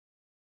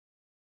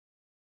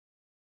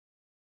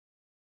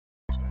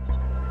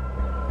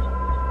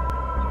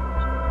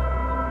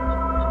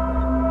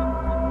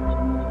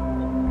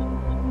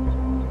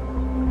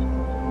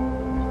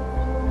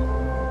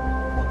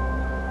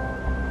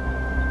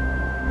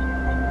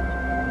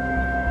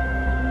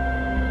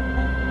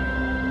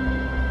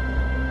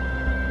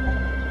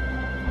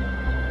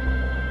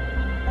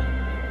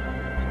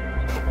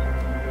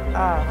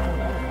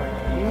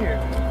right here.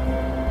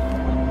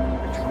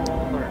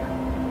 Controller.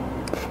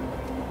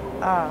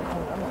 I'm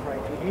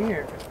right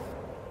here.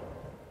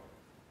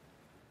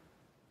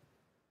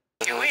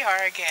 Here we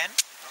are again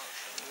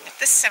at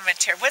the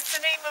cemetery. What's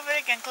the name of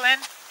it again, Glenn?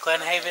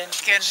 Glenhaven.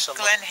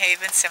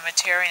 Glenhaven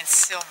Cemetery in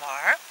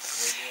Sylmar.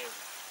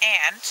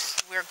 And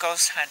we're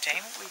ghost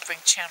hunting. We bring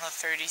Channel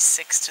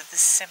 36 to the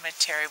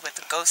cemetery with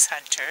the ghost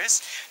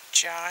hunters,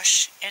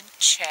 Josh and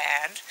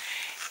Chad.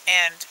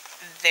 And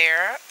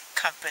their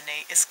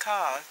company is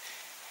called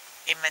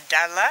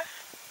Amendella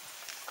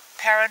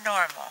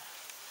Paranormal.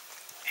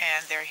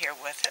 And they're here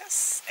with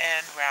us.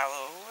 And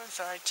Raul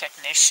is our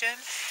technician.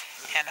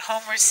 And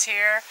Homer's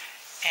here.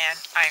 And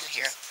I'm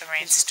here,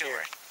 Laraine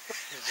Stuart.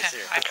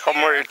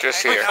 Homer is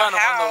just here. I don't know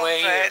how,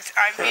 but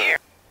I'm here.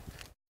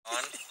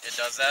 It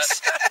does that.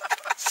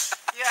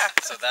 Yeah.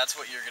 So that's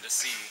what you're gonna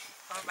see if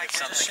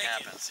something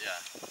happens. Yeah.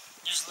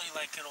 Usually,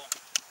 like you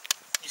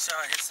saw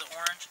how it hits the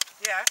orange.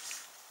 Yeah.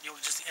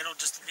 It'll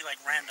just be like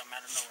random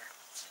out of nowhere.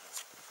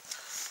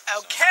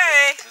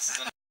 Okay. So, this is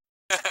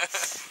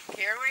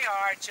Here we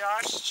are,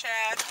 Josh,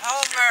 Chad,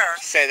 Homer,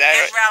 Say that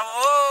and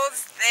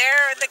Raul's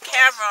there in the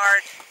camera,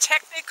 our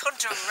technical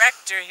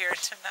director here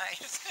tonight.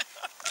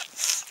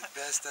 The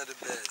best of the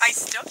best. I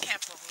still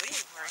can't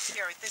believe we're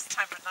here at this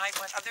time of night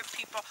when other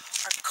people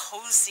are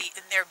cozy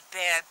in their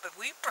bed, but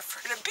we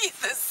prefer to be in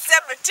the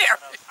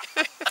cemetery.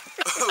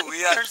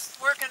 There's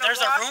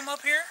a room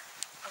up here.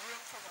 A room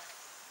for what?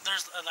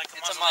 There's like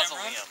it's a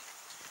mausoleum. mausoleum.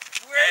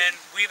 And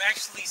we've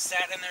actually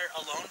sat in there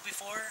alone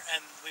before,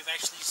 and we've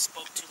actually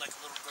spoke to like a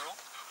little girl.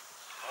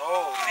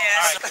 Oh.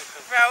 Yes.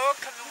 Raul,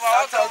 we'll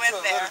all go in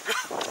there.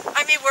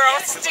 I mean, we're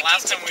all sticking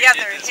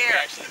together here.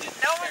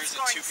 No one's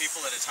going two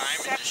people at a time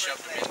and just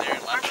shoved them in there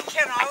and left them.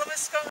 Can all of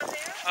us go in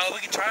there? Oh, we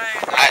can try.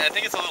 I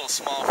think it's a little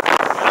small for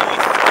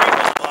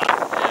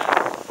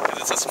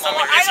because it's a small.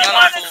 Well, it's I don't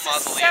not want a full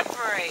us to mausoleum.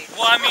 separate.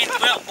 Well, I mean,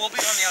 we'll be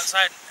on the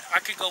outside. I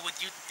could go with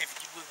you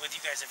with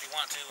you guys if you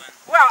want to. And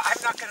well, I'm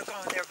not going to go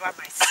in there by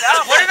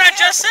myself. What did I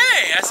just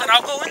say? I said I'll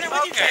go in there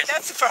with you guys. Okay,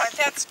 that's fine.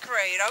 That's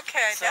great.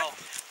 Okay, So,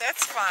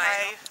 that's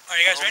fine. Are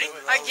you guys ready?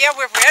 Yeah,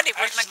 we're ready.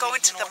 We're going to go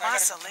into the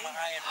mausoleum.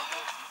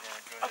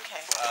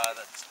 Okay.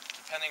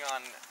 Depending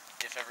on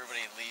if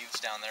everybody leaves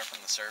down there from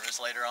the service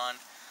later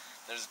on,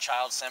 there's a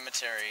child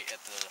cemetery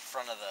at the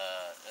front of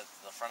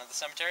the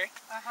cemetery,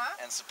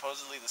 and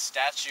supposedly the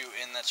statue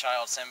in the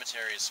child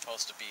cemetery is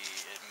supposed to be,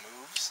 it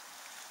moves.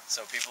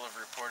 So people have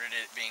reported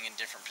it being in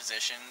different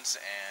positions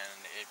and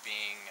it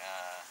being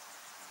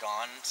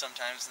gone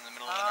sometimes in the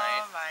middle of the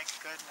night. Oh my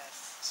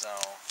goodness. So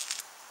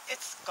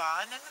it's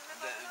gone in the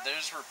middle of the night?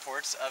 There's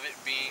reports of it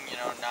being,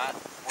 not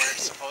where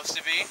it's supposed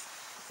to be.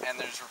 And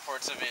there's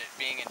reports of it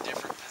being in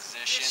different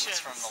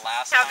positions from the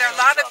last time. Now, there are a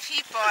lot of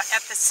people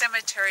at the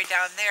cemetery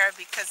down there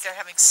because they're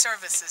having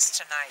services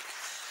tonight.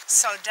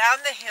 So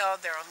down the hill,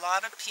 there are a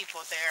lot of people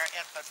there,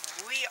 but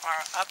we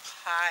are up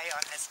high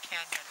on this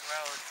canyon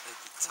road. At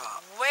the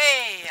top.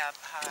 Way up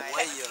high.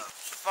 Way up.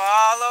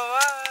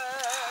 Follow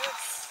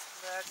us.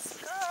 Let's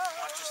go.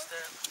 Watch your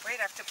step.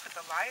 Wait, I have to put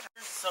the light on.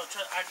 So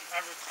I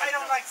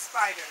don't like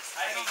spiders.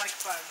 I don't like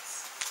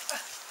bugs.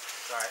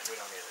 It's alright, we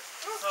don't need it.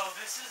 So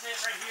this is it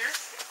right here.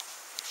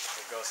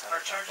 The ghost hunter.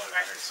 Our charging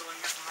battery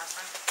cylinder from last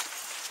time.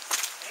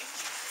 Thank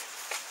you.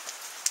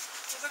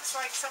 It looks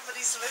like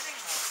somebody's living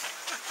room.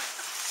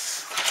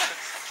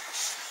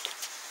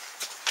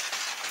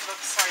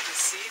 Looks like a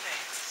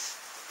ceiling.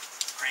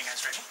 Are you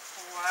guys ready?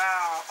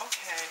 Wow,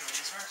 okay.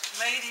 Ladies first.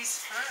 Ladies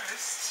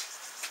first.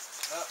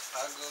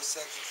 I'll go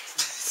second.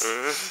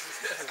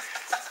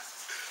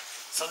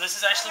 So this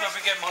is actually where we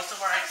get most of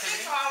our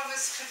activity. I think all of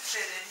us could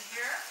fit in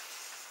here.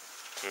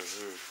 Where's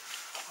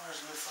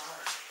my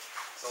flower?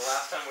 So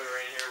last time we were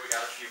in here, we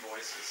got a few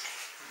voices.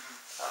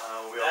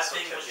 We that also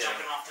thing was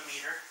jumping off the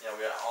meter. Yeah,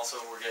 we're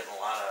getting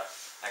a lot of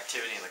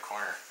activity in the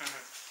corner.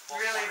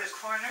 Really, the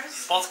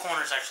corners? Both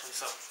corners actually.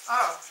 So.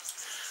 Oh.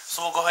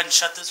 So we'll go ahead and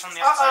shut this from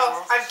the outside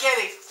world. I'm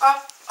getting.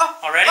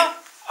 Already?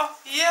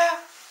 Yeah.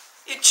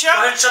 It Go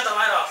ahead and jumped. shut the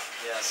light off.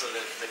 Yeah, so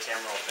the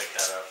camera will pick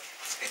that up.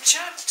 It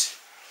jumped.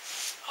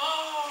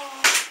 Oh.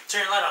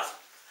 Turn your light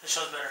off. It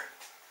shows better.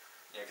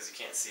 Yeah, because you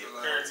can't see it.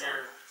 Your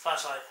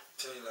flashlight.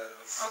 Turn your light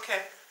off.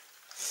 Okay.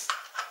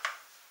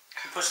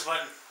 You push the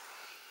button.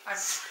 I'm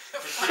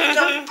pushing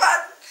the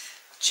button.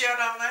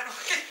 Gentlemen.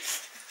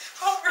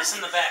 It's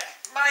in the back.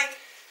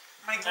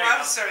 My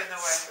gloves are in the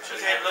way.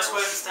 Okay, let's go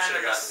ahead and stand in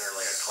this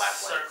like a clap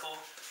circle.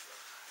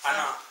 I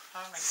know.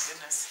 Oh my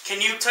goodness. Can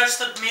you touch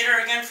the meter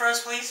again for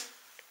us, please?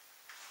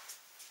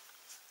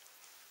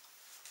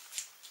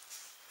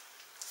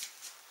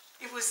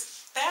 It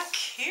was back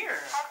here.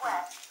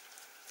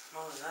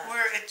 What was that?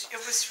 Where it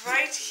was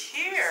right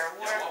here.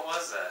 Where Yeah, what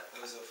was that?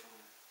 It was a phone.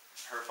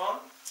 Her phone?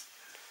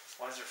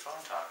 Why is her phone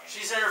talking?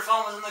 She said her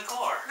phone was in the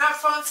car. no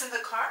phone's in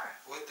the car.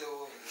 What the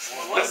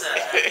What was that?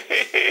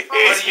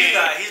 What do you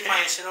got? He's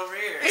playing shit over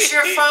here. Is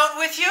your phone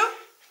with you?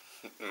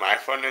 My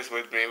phone is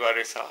with me, but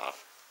it's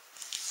off.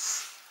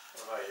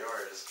 What about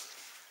yours?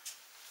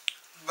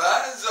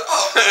 Mine's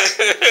off.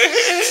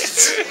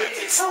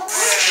 It's so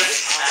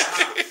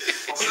weird.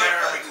 We got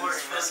our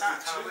recording. That's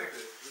not kind of weird.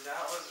 That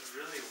was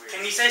really weird.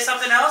 Can you say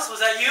something else? Was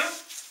that you?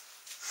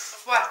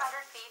 What?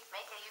 100 feet,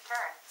 make a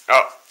U-turn.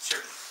 Oh. Sure.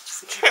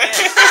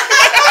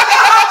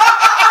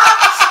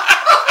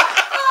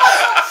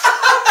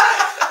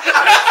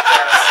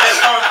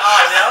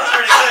 That was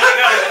pretty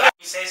good. Can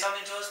you say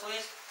something to us,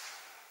 please?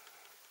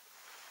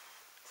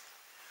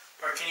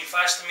 Or can you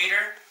flash the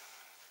meter?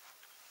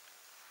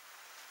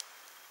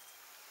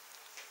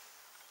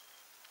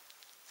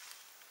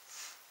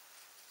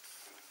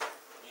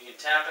 You can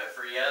tap it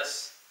for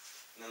yes,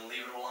 and then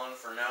leave it alone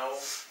for no.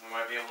 We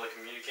might be able to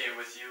communicate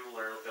with you,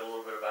 learn a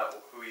little bit about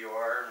who you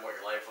are and what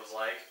your life was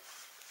like.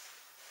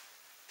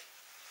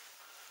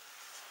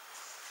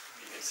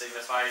 You can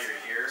signify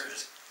you're here,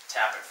 just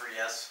tap it for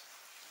yes.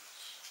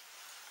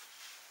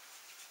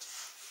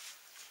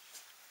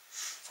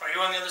 Are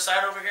you on the other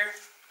side over here?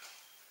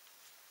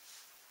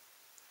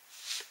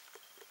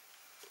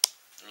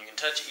 And you can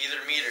touch either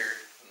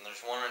meter, and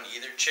there's one on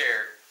either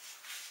chair.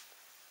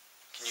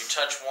 Can you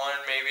touch one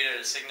maybe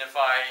to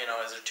signify, you know,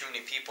 is there too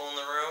many people in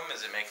the room?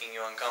 Is it making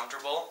you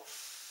uncomfortable?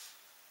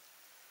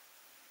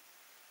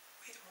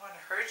 We don't want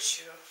to hurt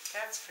you,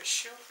 that's for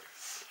sure.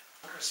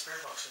 I wonder if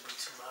spirit box should be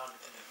too loud.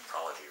 It can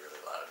probably be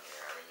really loud in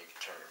here. I mean, you can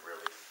turn it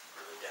really,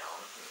 really down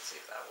and see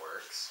if that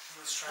works.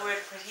 Let's try Would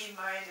it. he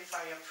mind if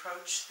I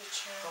approach the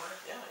chair?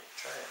 Yeah, you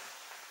can try it.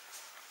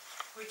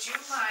 Would you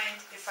mind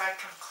if I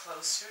come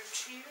closer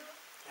to you?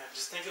 Yeah,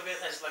 just think of it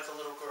as like a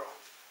little girl.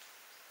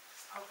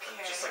 Okay.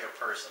 Just like a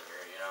person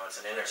here, you know, it's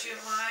an Would interview.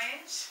 you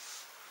mind?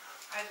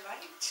 I'd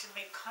like to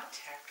make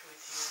contact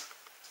with you.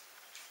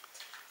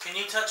 Can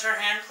you touch her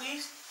hand,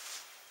 please?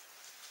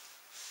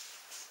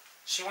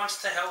 She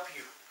wants to help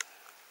you.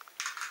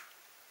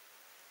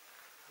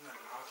 I'm not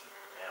knocking.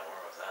 Yeah, where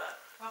was that?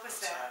 What was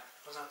Outside. that?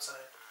 I was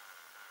outside.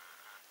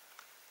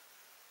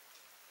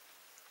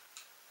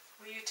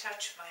 Will you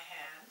touch my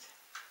hand?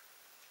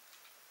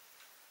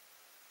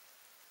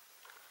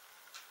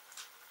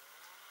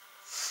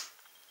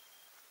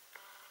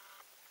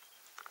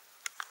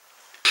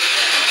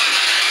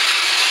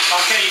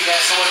 Okay, you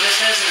guys, so what this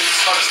is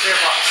it's called a spirit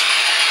box.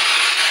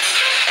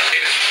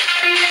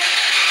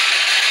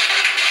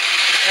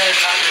 Okay,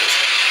 it's under it.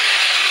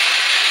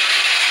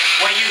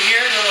 What you hear,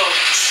 the little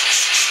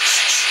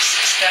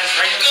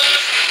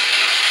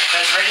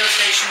that's radio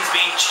stations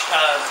being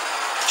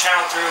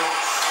channeled through.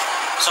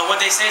 So what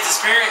they say is the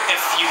spirit,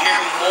 if you hear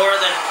more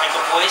than like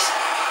a voice,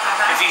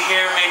 if you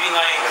hear maybe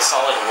like A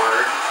solid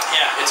word.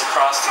 yeah. It's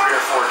across 3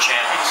 or 4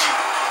 channels.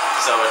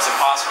 So it's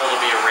impossible to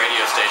be a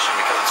radio station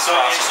because it's So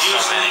crossing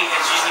it's so many.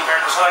 usually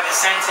paranormal. So like a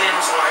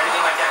sentence or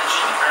anything like that is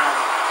usually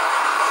paranormal.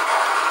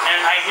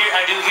 And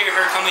I do hear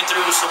her coming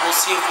through, so we'll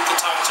see if we can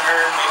talk to her.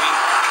 Maybe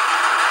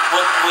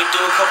we'll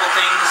do a couple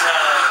things.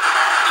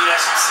 You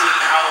guys can see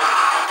how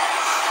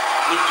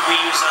we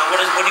use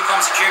what do you call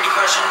them, security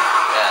question?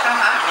 Yeah.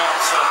 You know,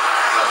 so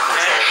No,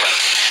 control okay.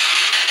 question.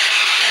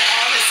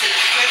 All this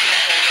equipment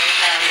that they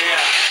have.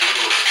 Yeah.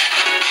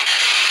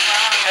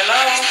 Wow.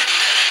 Hello.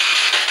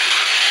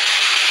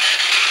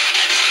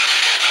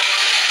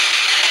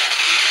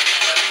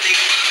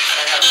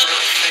 I have a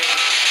little thing.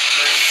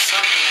 There's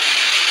something in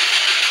there.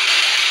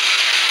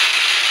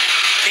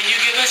 Can you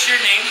give us your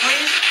name,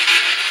 please?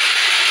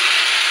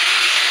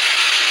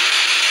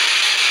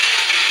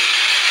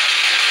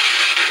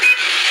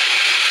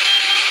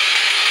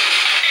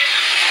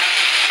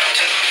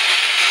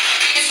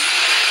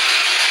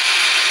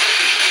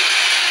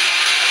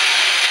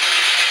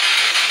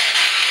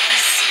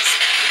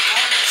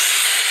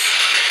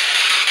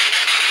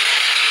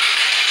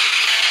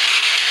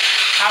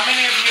 How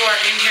many of you are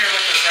in here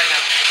with us right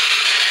now?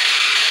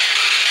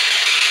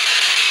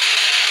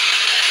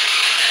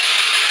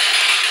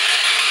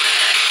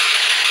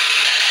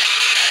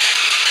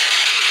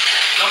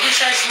 Don't be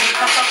shy, sweetie.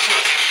 Come talk to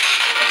us.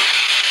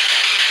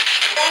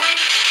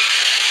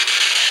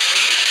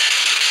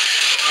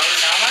 What does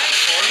it sound like?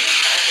 40?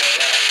 Okay,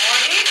 yeah.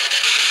 40?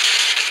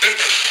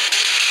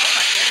 Oh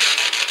my goodness.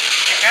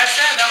 You catch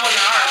that? That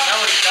wasn't ours. That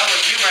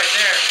was you right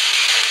there.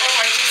 Oh,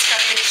 I just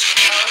got the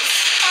chills.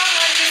 Oh,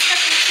 I just got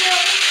the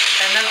chills.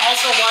 And then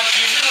also watch,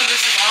 usually when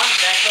this is on,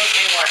 that goes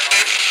haywire.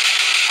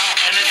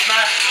 Oh, and it's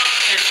not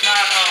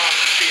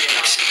Feeding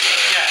off each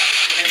other. yeah,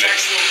 it's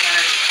actual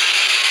energy.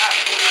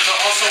 So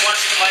also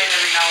watch the light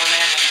every now and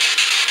then.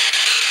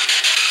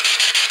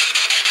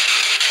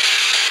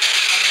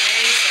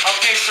 Amazing.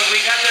 Okay, so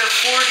we got there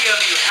 40 of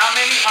you. How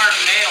many are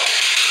male?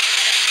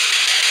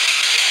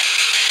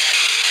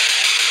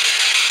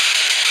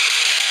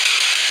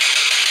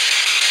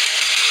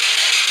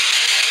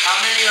 How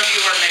many of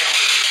you are male?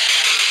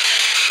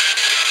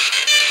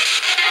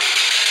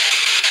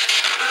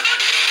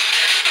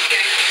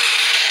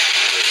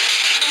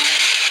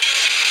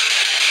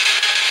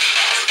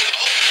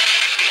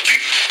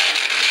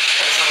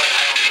 That's not like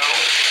I don't know.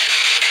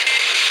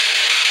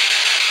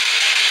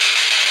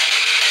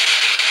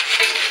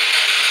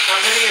 How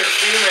many are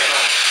female?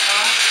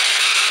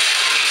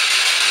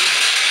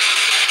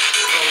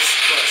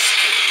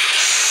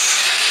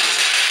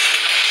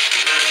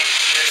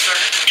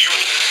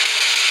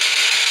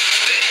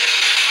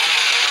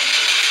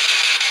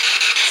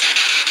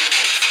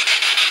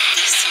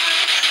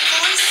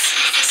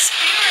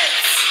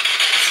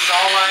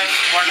 all life.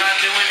 We're not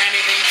doing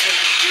anything to...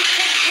 You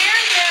can hear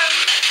them.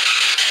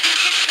 You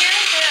can hear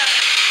them.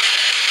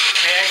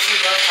 They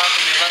actually love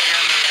talking. They love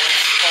hearing their voice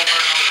over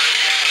and over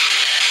again.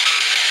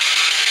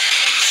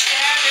 And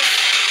Chad is...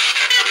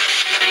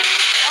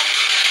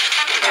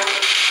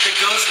 The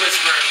ghost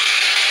whisperer.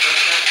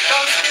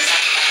 Ghost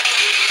whisperer.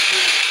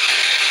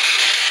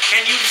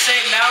 Can you say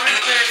loud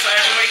and clear so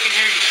everybody can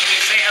hear you? Can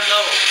you say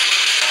hello?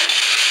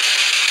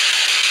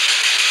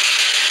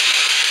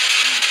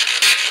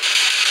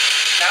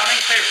 Loud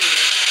and clear,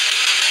 please.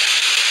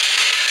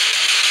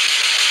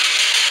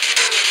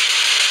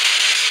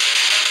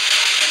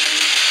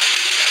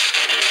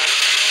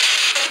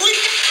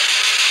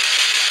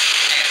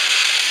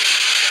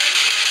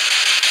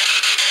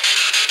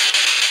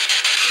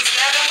 Is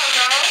that a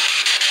hello?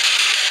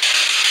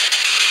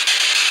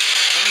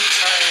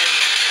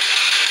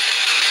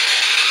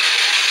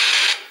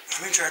 Let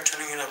me try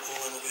turning it up a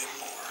little bit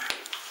more.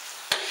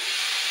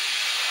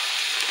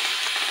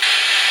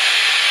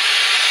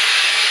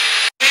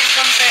 Please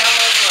come say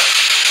hello to us.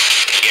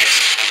 Yes,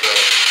 hello.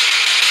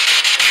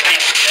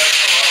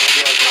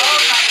 Oh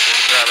my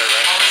goodness. Grab it,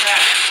 right? How was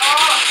that?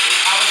 Oh.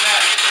 How was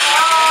that?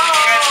 Oh.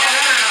 You guys hear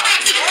that or not?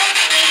 Yes,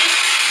 baby.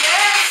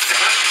 Yes.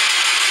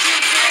 Do you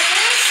hear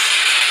this?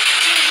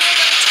 Do you hear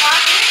them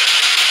talking?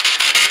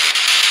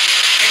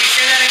 Can you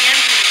say that again,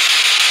 please?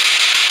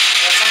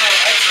 That's some of the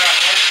lights are out,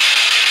 right?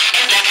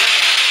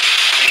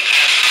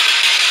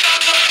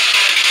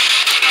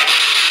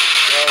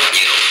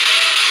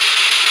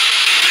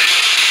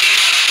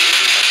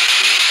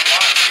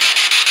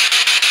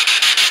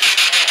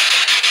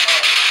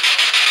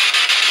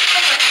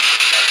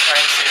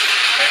 Trying to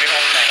maybe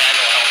holding the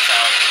handle helps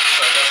out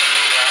so it doesn't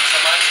move around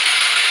so much.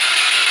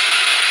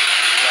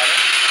 Got it?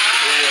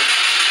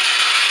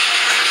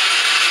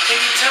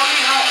 Can you tell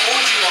me how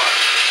old you are?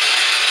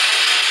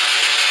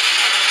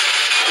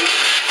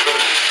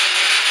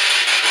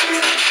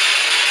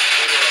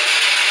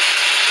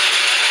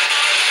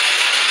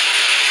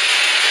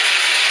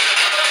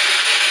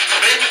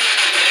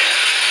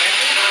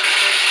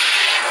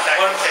 I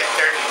would say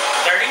 30.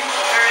 30?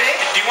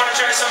 30? Do you want to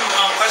try some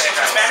questions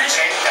in Spanish?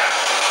 Do you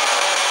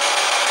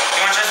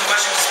want to try some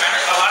questions in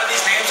Spanish? A lot of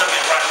these names are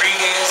like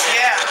Rodriguez.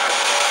 Yeah.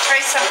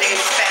 Try something in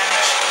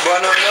Spanish.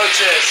 Buenas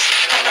noches.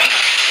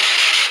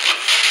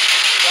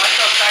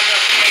 ¿Cuántos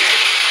años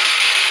tienes?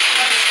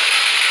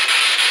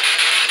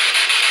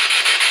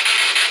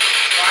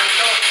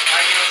 ¿Cuántos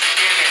años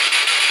tienes?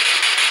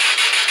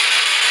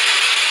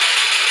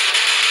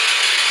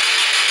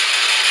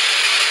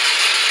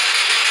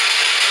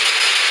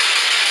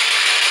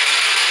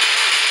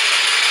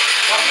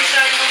 What you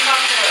say? Come talk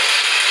to us.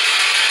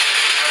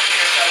 ¿No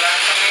quieres hablar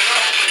conmigo?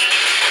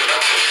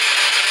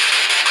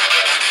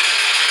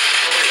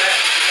 What was that?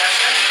 Did you catch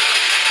that?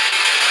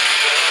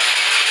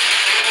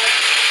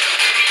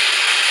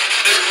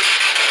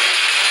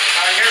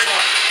 Alright, here's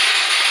one.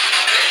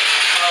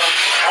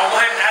 I'll go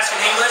ahead and ask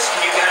in English,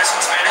 and you can ask in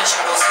Spanish,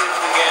 and we'll see if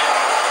we get it.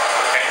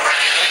 Okay.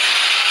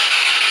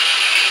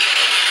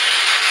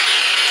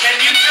 Can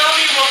you tell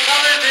me what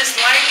color this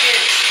light is?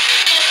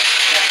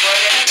 You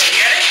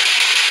get it?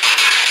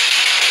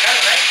 Got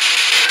it, right?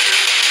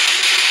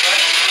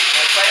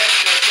 ¿Me puedes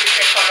decir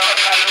qué color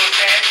la luz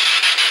es?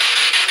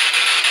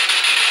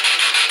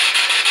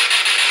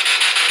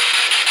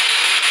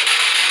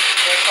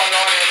 ¿Qué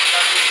color es la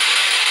luz?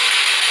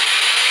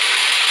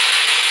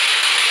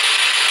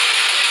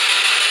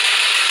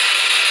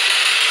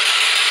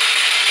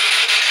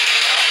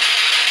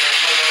 ¿Qué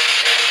color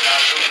es la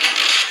luz?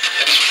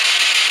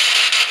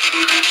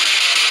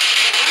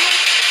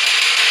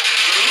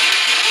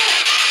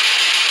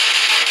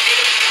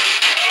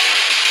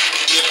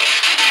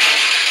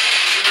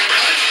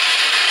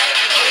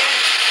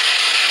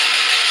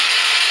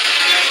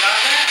 You guys got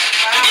that?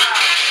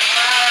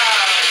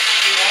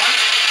 You want?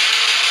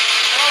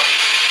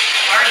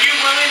 Are you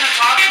willing to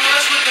talk to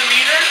us with the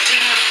meter?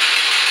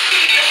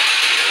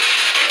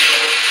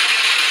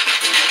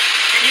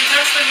 Can you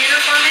touch the meter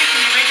for me? Can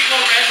you make it go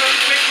red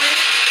really quickly?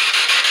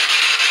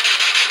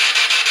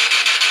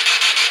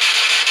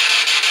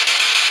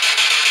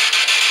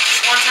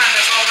 Just one time,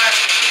 that's all I'm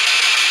asking.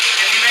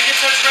 If you make it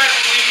touch red,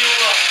 we'll leave you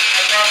alone.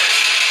 I promise.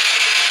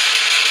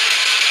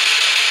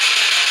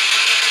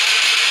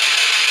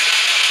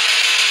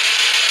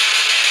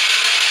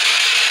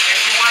 If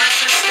you want us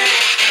to stay,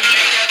 can you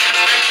make that touch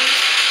red, please?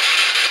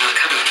 We're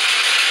coming.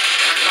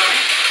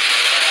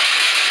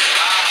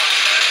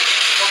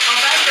 Well, come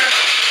back here.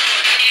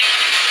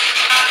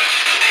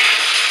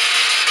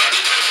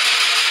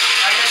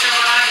 Like I said,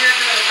 we're not here to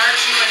hurt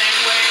you in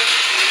any way.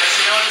 As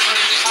you notice, we're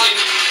just talking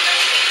to you.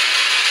 That's it.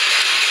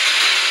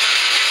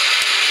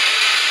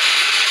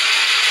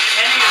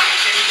 Any of you,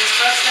 can you just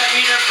touch that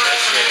meter for us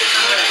and maybe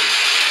come back?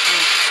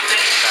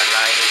 That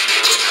light is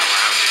moving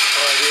around.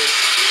 Oh, it is.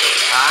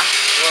 Huh?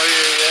 Oh,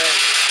 yeah, yeah.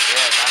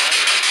 Yeah, that light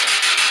is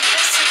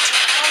Listen to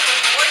all the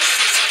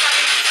voices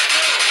coming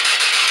through.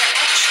 They're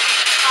actually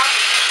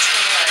talking to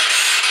us.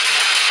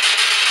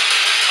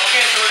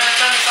 Okay, so we're going to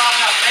turn this off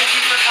now. Thank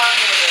you for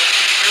talking with us.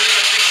 We really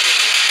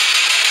appreciate it.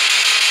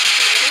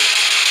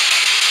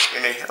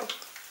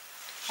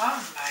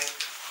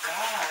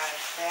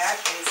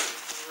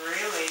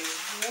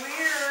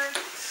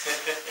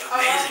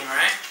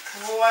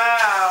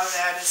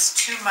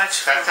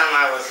 much. That time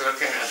I was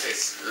looking at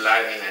this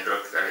light and it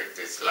looked like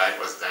this light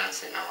was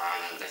dancing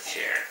around in the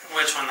chair.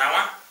 Which one? That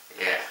one?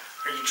 Yeah.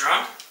 Are you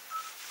drunk?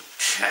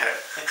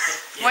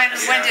 When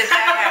did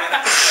that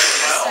happen?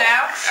 Just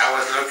now? I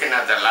was looking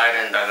at the light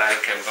and the light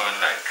kept going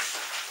like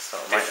So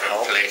it might different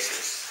help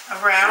places.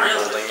 Around?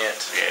 holding it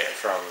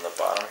from the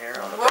bottom here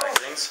on the Whoa. back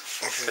things.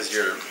 Because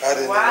you're... I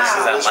didn't Wow.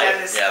 That light,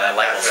 That is that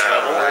light will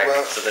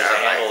swivel. So there's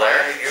a handle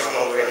there. You're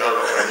moving all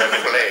over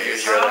the place.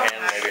 Use your other hand,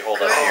 maybe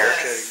hold up here.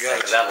 goodness.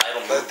 Because that light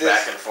will move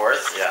back and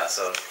forth. Yeah,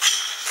 so...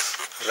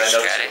 I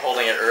noticed you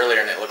holding it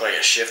earlier and it looked like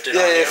it shifted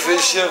on you. if it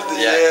shifted,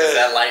 Yeah, because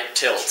that light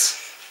tilts.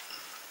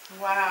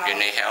 Wow. You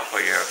need help or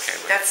you're okay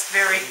with it? That's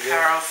very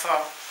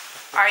powerful.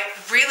 I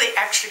really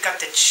actually got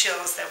the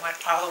chills that went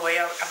all the way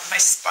out of my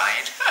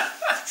spine.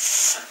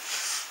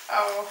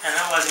 Oh. And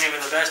that wasn't even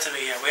the best of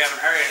it yet. We haven't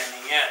heard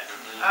anything yet.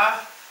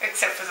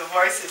 Except for the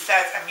voices.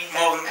 That, I mean,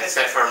 Well,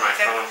 Except for my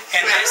phone.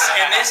 In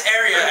this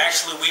area,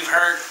 actually, we've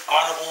heard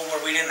audible where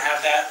we didn't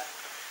have that.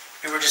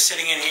 We were just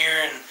sitting in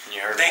here, and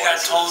You heard they got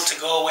voices. told to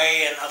go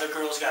away, and other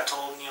girls got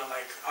told, you know,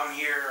 like, I'm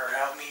here, or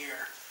help me,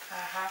 or...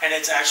 And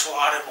it's actual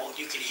audible.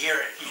 You could hear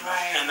it, you know.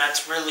 Right. And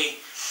that's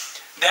really...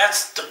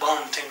 That's the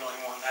bone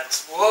tingling one.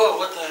 That's, whoa,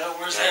 what the hell,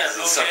 where's that?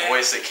 It's a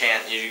voice that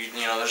can't, you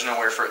know, there's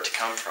nowhere for it to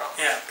come from.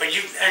 Yeah, but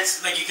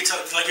it's like you can tell,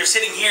 like you're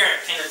sitting here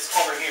and it's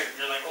over here.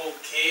 You're like,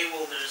 okay,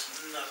 well, there's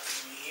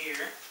nothing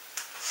here.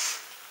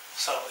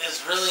 So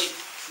it's really,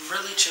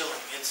 really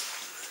chilling. It's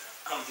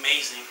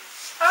amazing.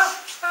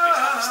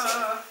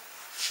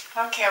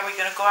 Okay, are we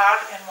going to go out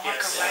and walk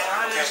Yes.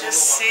 around Okay, and we'll just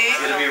walk see? It's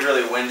going to be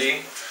really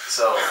windy,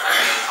 so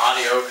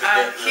audio could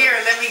get... Here,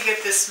 let me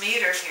get this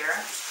meter here.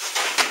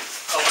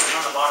 Oh, it's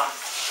on the bottom.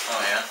 Oh,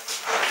 yeah?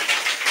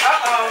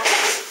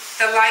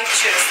 The light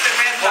just, the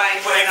red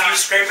light But went if you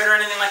on. scrape it or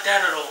anything like that,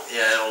 it'll...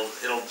 Yeah,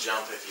 it'll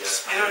jump if you...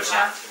 It'll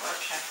jump?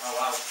 Okay. Oh,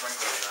 wow,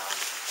 sprinklers on.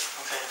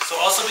 Okay, so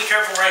also be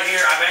careful right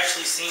here. I've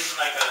actually seen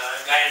like a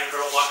guy and a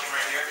girl walking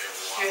right here.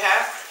 You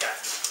have? Yeah.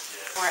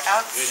 We're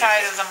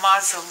outside of the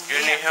mausoleum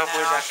You need help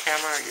with now. that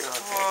camera or you're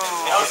okay?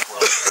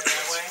 Whoa.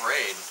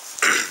 Sprayed.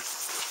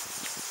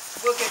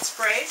 We'll get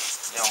sprayed?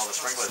 Yeah, all the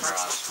sprinklers are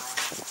on.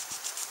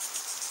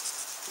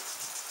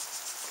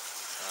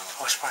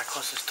 Oh, I should probably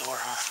close this door,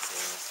 huh?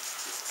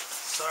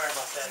 Sorry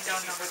about that. We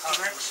don't know what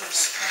direction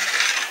it's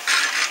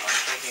I'm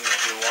thinking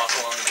if we walk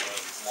along the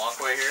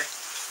walkway here,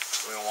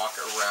 we're going to walk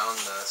around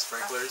the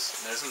sprinklers.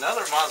 And there's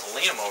another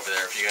mausoleum over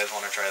there if you guys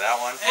want to try that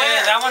one.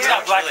 Yeah, that one's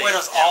got black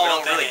widows all we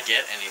over don't really it.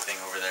 get anything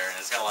over there, and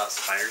it's got a lot of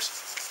spiders.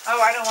 Oh,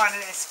 I don't want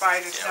any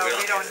spiders. Yeah, No,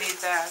 we we don't don't either. need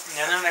that.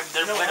 Yeah,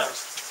 they're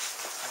widows.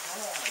 I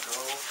don't want to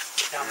go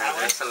Down that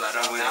way? There's a lot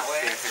of down that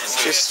way.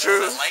 It's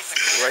true. The light in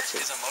the corner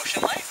is a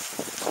motion light,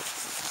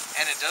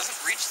 and it doesn't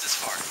reach this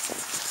far.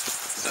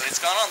 So it's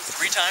gone on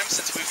 3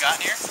 times since we've gotten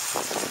here.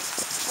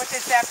 What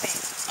does that mean?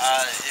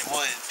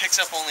 It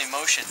picks up only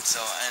motion,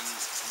 and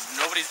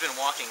nobody's been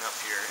walking up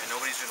here, and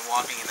nobody's been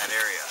walking in that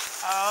area.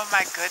 Oh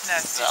my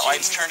goodness. The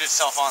light's turned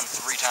itself on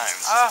 3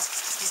 times. Oh,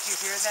 did you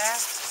hear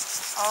that?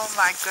 Oh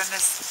my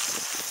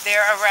goodness.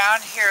 They're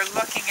around here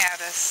looking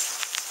at us.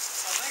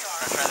 Oh, they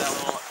are. Try that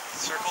little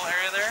circle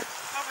area there.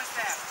 What was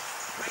that?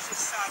 I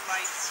just saw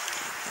lights.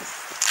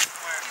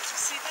 Where? Did you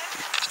see that?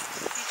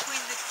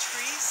 Between the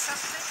trees,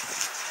 something?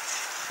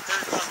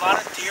 There's a lot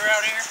of deer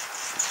out here.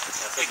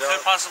 It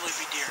could possibly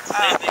be deer.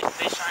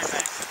 They shine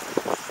back.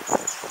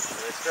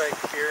 They strike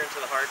fear into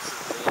the hearts of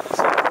the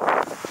innocent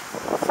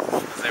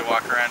as they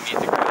walk around and eat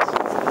the grass.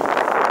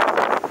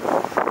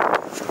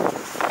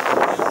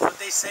 What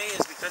they say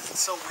is because it's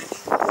so windy,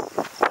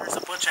 there's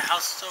a bunch of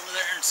houses over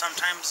there, and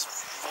sometimes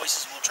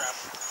voices will travel.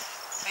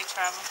 They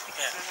travel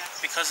Yeah, because of that.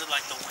 because of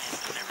like the wind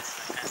and everything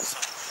like that. So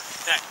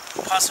that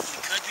possibly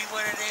could be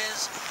what it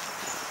is.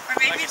 Or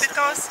maybe Like I the said,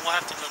 ghost, we'll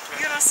have to go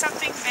through you it. know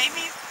something,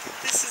 maybe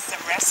this is the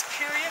rest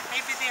period.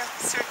 Maybe there are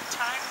certain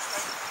times.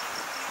 Like,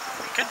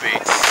 Could be.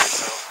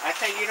 I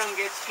thought you don't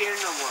get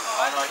scared no more.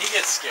 Oh no, he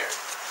gets scared.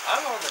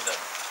 I'm the one that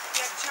doesn't.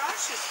 yeah,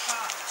 Josh is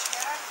calm.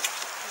 Chad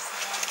is the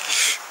one that...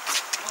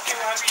 Okay,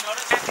 well, have you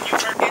noticed that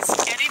you've heard Is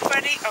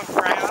anybody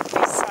around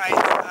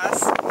besides us?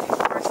 Of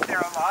course,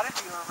 there are a lot of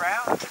you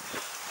around.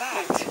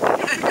 But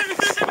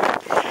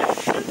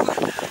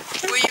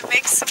will you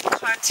make some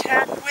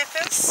contact with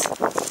us,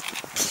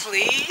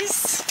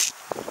 please?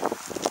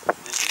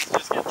 Did these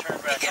just get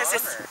turned back Because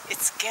on? Or?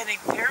 it's getting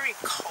very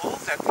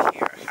cold up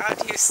here. How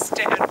do you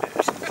stand it?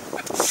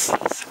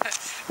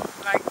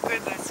 My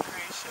goodness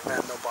gracious!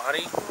 that no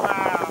body?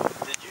 Wow.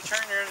 Did you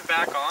turn yours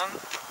back on?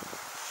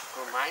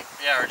 For mine?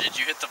 Yeah, or did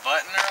you hit the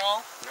button or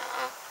all?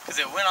 Nuh-uh. Because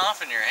it went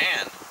off in your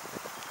hand.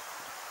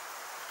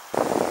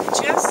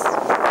 Just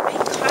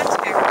make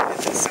contact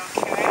with us,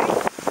 okay?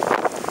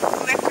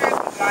 Flicker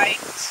the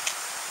light.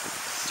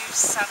 Do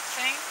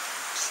something,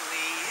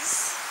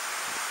 please.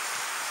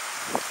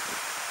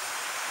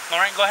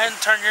 Laraine, go ahead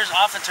and turn yours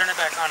off and turn it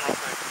back on real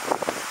quick.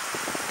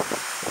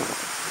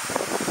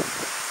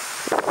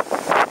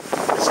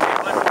 Escape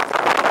button.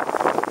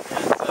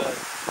 Yeah, it's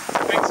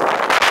a big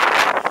screen.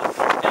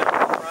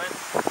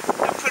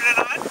 Now put it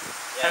on.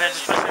 Yeah, And then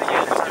just press it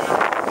again.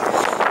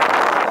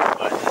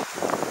 But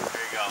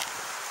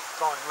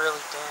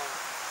Damn.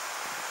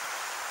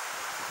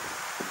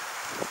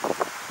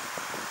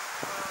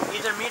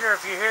 Either meet her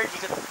if you're here. We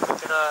could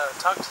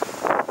talk to you.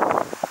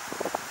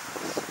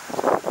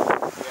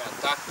 Yeah,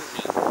 talk to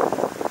me.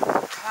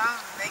 Come,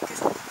 make a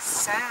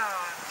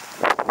sound.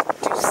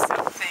 Do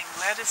something.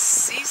 Let us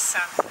see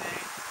something.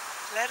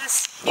 Let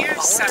us hear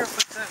something. If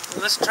we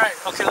could. Let's try it.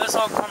 Okay, let's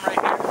all come right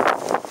here.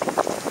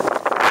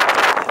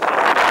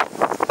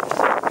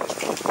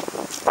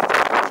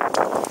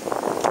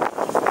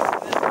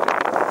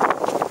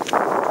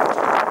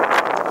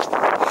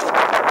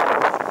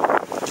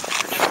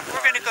 We're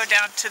going to go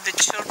down to the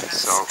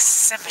children's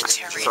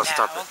cemetery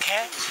now,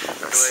 okay?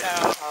 So,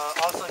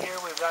 Also here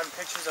we've gotten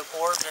pictures of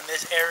orbs in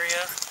this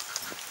area.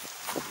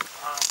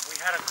 We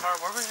had a car.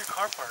 Where was your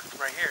car parked?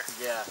 Right here.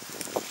 Yeah.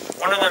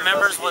 One of the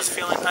members was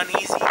feeling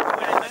uneasy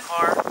in the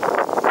car.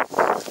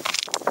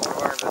 One of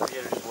our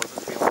investigators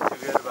wasn't feeling too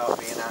good about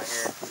being out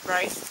here.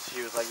 right?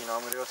 She was like, you know,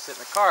 I'm going to go sit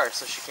in the car.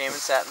 So she came and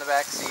sat in the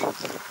back seat,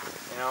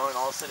 you know, and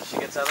all of a sudden she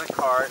gets out of the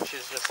car and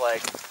she's just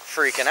like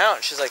freaking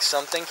out. She's like,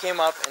 something came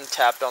up and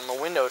tapped on the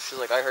window. She's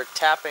like, I heard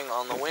tapping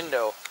on the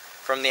window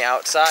from the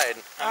outside.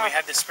 And we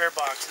had the spare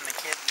box and the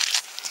kid,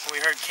 we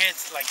heard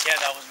kids like, yeah,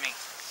 that was me.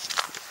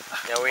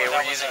 Yeah, we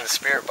were using the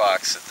spirit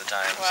box at the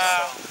time.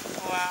 Wow,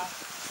 So. wow.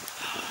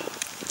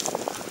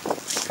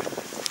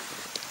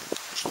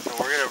 So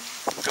we're going to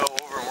go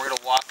over and we're going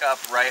to walk up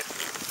right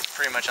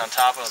pretty much on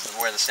top of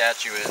where the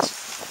statue is.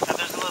 And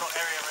there's a little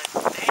area right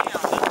there. Damn.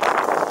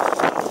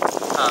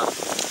 Huh.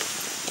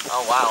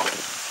 Oh, wow.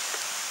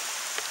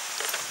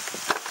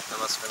 That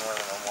must have been where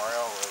the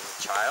memorial was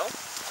a child.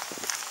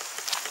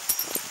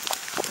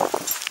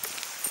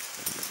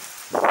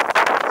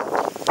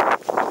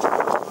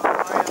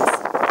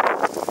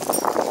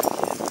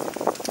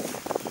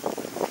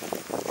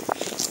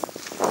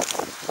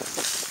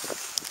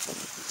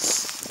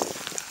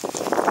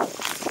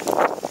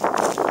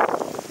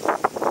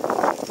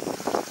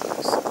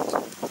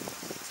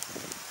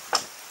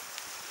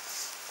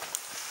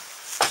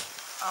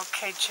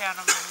 Okay,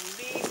 gentlemen,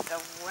 lead the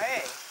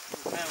way.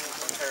 Man, we'll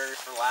prepare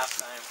for last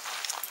time.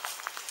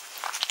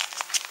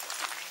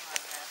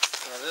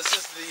 Yeah, this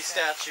is the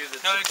statue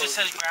that's No, it just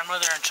says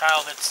grandmother and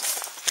child.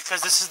 It's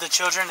because this is the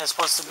children. It's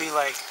supposed to be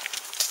like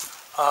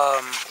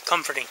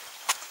comforting.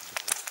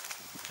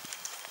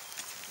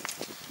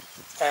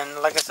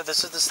 And like I said,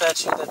 this is the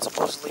statue that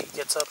supposedly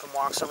gets up and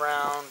walks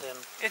around and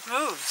It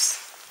moves.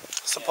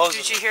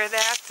 supposedly. Did you hear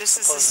that? This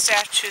is a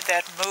statue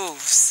that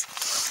moves.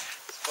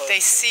 They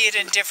see it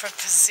in different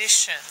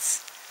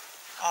positions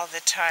all the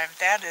time.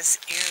 That is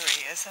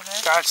eerie, isn't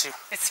it? Got you.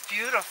 It's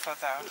beautiful,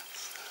 though.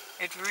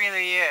 It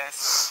really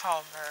is,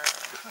 Homer.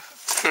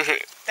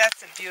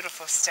 That's a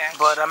beautiful statue.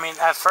 But I mean,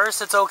 at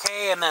first it's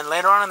okay, and then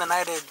later on in the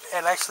night, it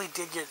actually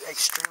did get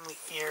extremely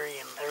eerie,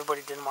 and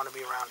everybody didn't want to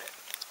be around it.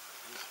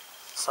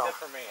 So. Good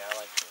for me. I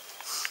like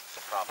to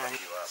prop you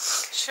up.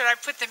 Should I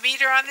put the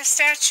meter on the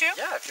statue?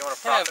 Yeah, if you want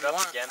to prop it up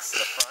against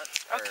the front.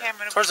 Okay, I'm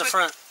going to Towards put the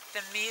front.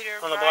 the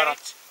meter On the right, bottom.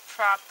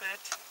 prop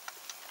it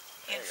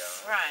in There you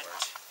go, front.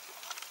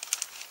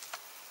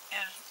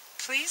 And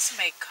please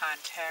make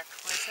contact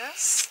with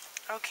us,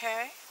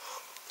 okay?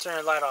 Turn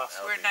the light off.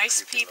 That would We're be a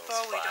nice creepy people.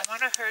 little We spot. don't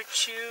want to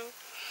hurt you.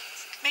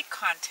 Make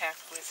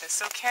contact with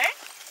us, okay?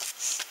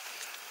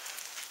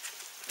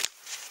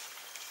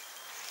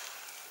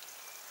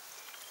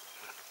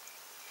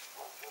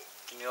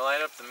 Can you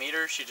light up the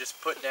meter she just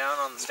put down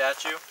on the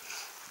statue?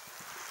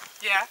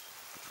 Yeah.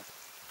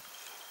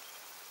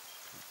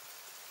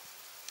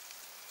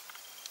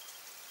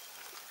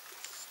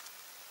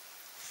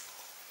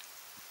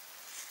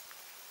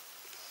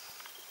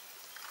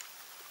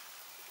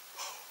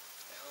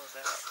 What the hell is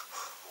that?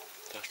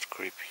 That's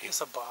creepy.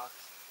 It's a box.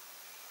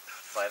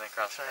 Sliding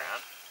across the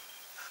ground?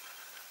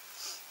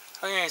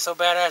 Oh, you ain't so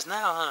badass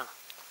now, huh?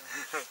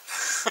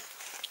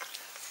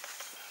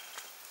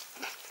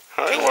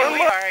 Okay, here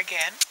we are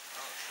again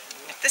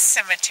at the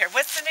cemetery.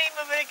 What's the name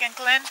of it again,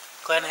 Glen?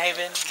 Glen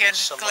Haven.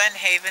 Glen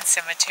Haven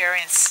Cemetery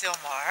in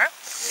Sylmar.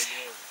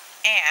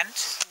 And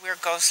we're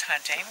ghost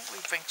hunting. We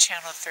bring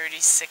Channel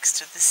 36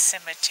 to the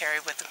cemetery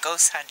with the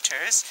ghost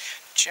hunters,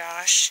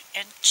 Josh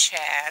and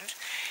Chad.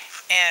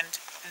 And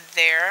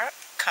their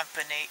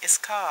company is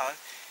called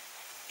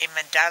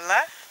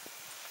Amendella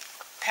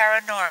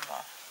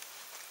Paranormal.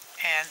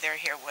 And they're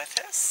here with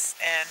us.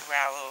 And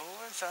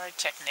Raul is our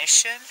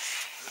technician.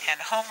 And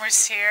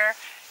Homer's here.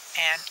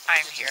 And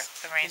I'm here,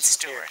 Laraine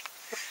Stuart.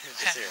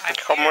 Just here.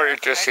 Homer is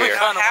just I here.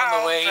 don't know Kind of on how,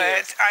 the way here.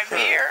 but I'm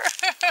here.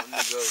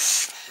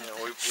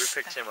 Yeah, we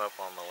picked him up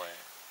on the way.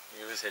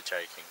 He was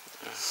hitchhiking.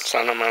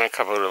 Son of man, a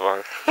couple of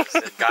our.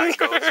 The guy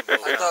goes and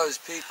goes I down. thought it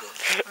was people.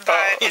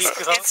 But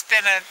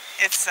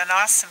it's an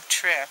awesome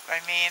trip.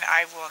 I mean,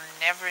 I will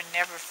never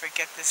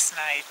forget this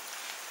night.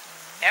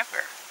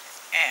 Never.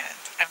 And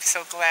I'm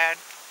so glad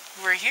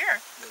we're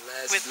here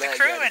with the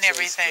crew and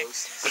everything.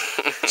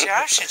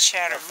 Josh and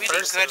Chad are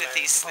really good at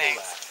these things.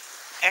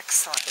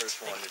 Excellent. First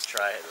one to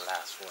try it,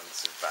 last one to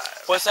survive.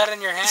 What's that in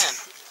your hand?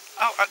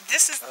 Oh,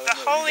 this is the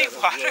holy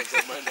water.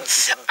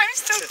 I'm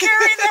still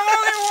carrying the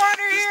holy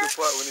water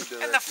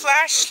here. And the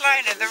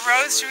flashlight and the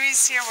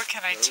rosaries here. What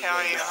can I tell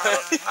you?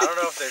 I don't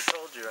know if they've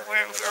told you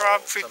anything. We're all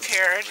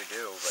prepared. We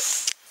do, but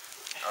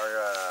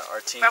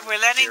our team. But we're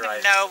letting them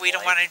know we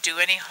don't light. want to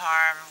do any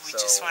harm. We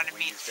just want to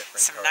we meet use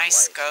different some colored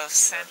nice lights,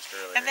 ghosts, as you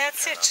noticed and earlier,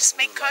 that's turn it. on Just the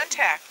make blue light.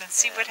 contact and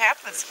see what And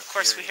happens. there's Of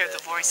course, we eerie heard the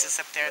that, you know, voices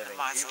up there in the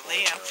letting people,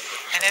 mausoleum,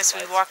 different and as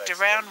we light walked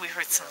spectrum, around, we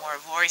heard some more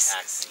voices.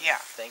 act and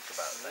Yeah, think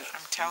about things.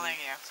 I'm telling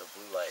you. So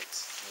blue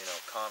lights,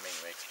 calming,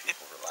 makes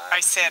people relax. I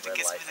said it Red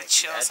gives me light the makes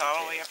you chills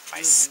all the way agitated. up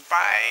my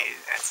spine.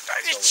 I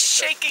started So we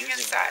started shaking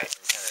using inside. that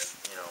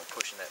and kind of,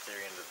 pushing that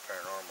theory into the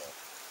paranormal.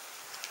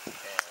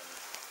 And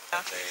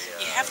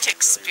You have to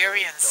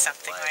experience don't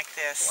something like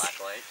this. Black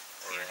light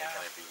or You any know,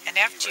 kind of UV and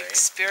after you ray.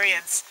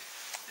 experience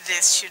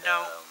this, you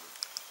know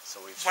So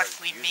we've what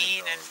started we using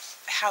mean and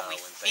those, how we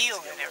when things feel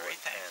get and a little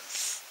everything.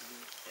 intense,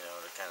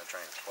 to kind of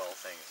try and quell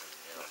things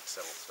and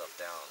settle stuff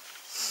down.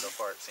 So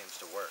far, it seems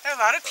to work. There are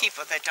a lot of So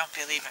people that don't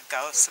believe in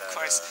ghosts. Of we've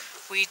had, course,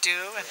 we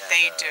do, and we had,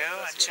 they do,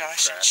 and investigative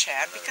Josh and crash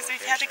Chad, in because another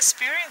they've had location.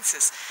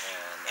 experiences.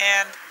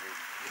 And And we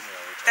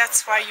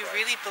that's why you flashlights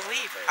really and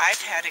believe. flares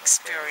I've to, had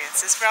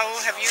experiences. Raul,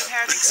 have you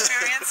had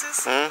experiences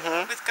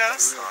with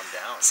ghosts? calm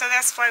down. So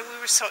that's why we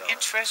were so So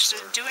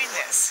interested in we're doing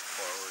working this.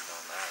 forward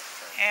on that,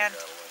 trying to And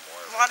figure out a little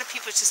more a lot of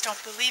people just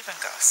don't believe in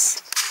ghosts.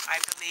 I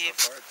believe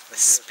So far, it's been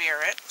the good.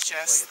 spirit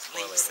just it's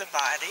leaves the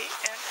correlated. body,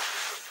 and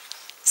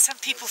some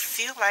people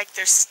feel like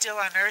they're still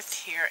on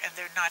Earth here and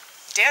they're not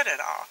dead at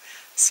all.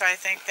 So I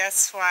think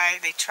that's why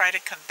they try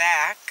to come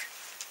back,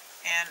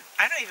 and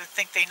I don't even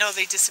think they know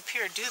they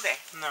disappeared, do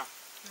they? No.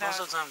 No. Most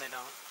of the time they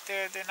don't.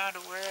 They're not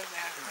aware of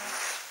that.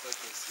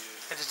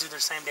 They just do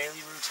their same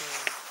daily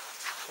routine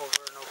over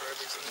and over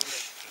every single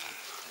day.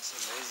 It's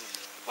amazing,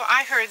 man. Well,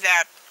 I heard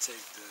that Take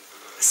the,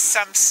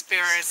 some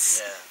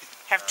spirits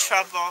Yeah. have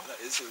trouble that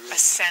is a real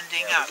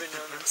ascending Yeah, up, we've been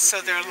doing this so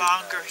for a few they're years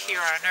longer now,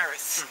 here on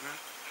Earth.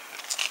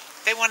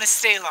 They want to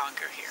stay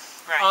longer here,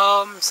 right?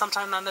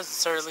 Sometimes not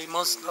necessarily.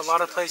 A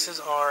lot of places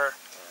are.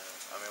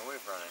 I mean,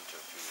 we've run into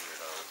a few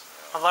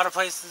weirdos. A lot of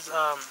places.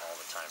 All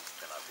the time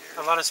been up here.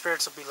 A lot of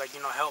spirits will be like,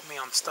 help me,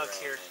 I'm stuck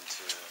here.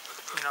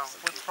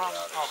 What's wrong?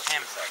 Oh, him.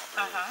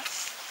 Uh-huh.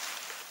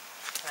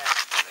 Yeah.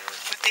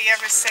 Would they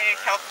ever say,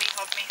 help me,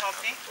 help me, help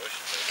me?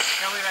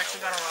 Yeah, we've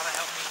actually got a lot of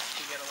help me.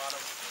 We get a lot of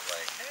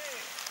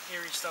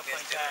eerie stuff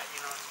like that,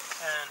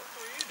 And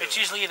it's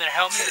usually either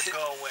help me or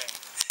go away.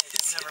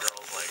 It's never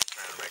Girls like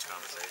trying to make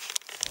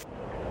conversation.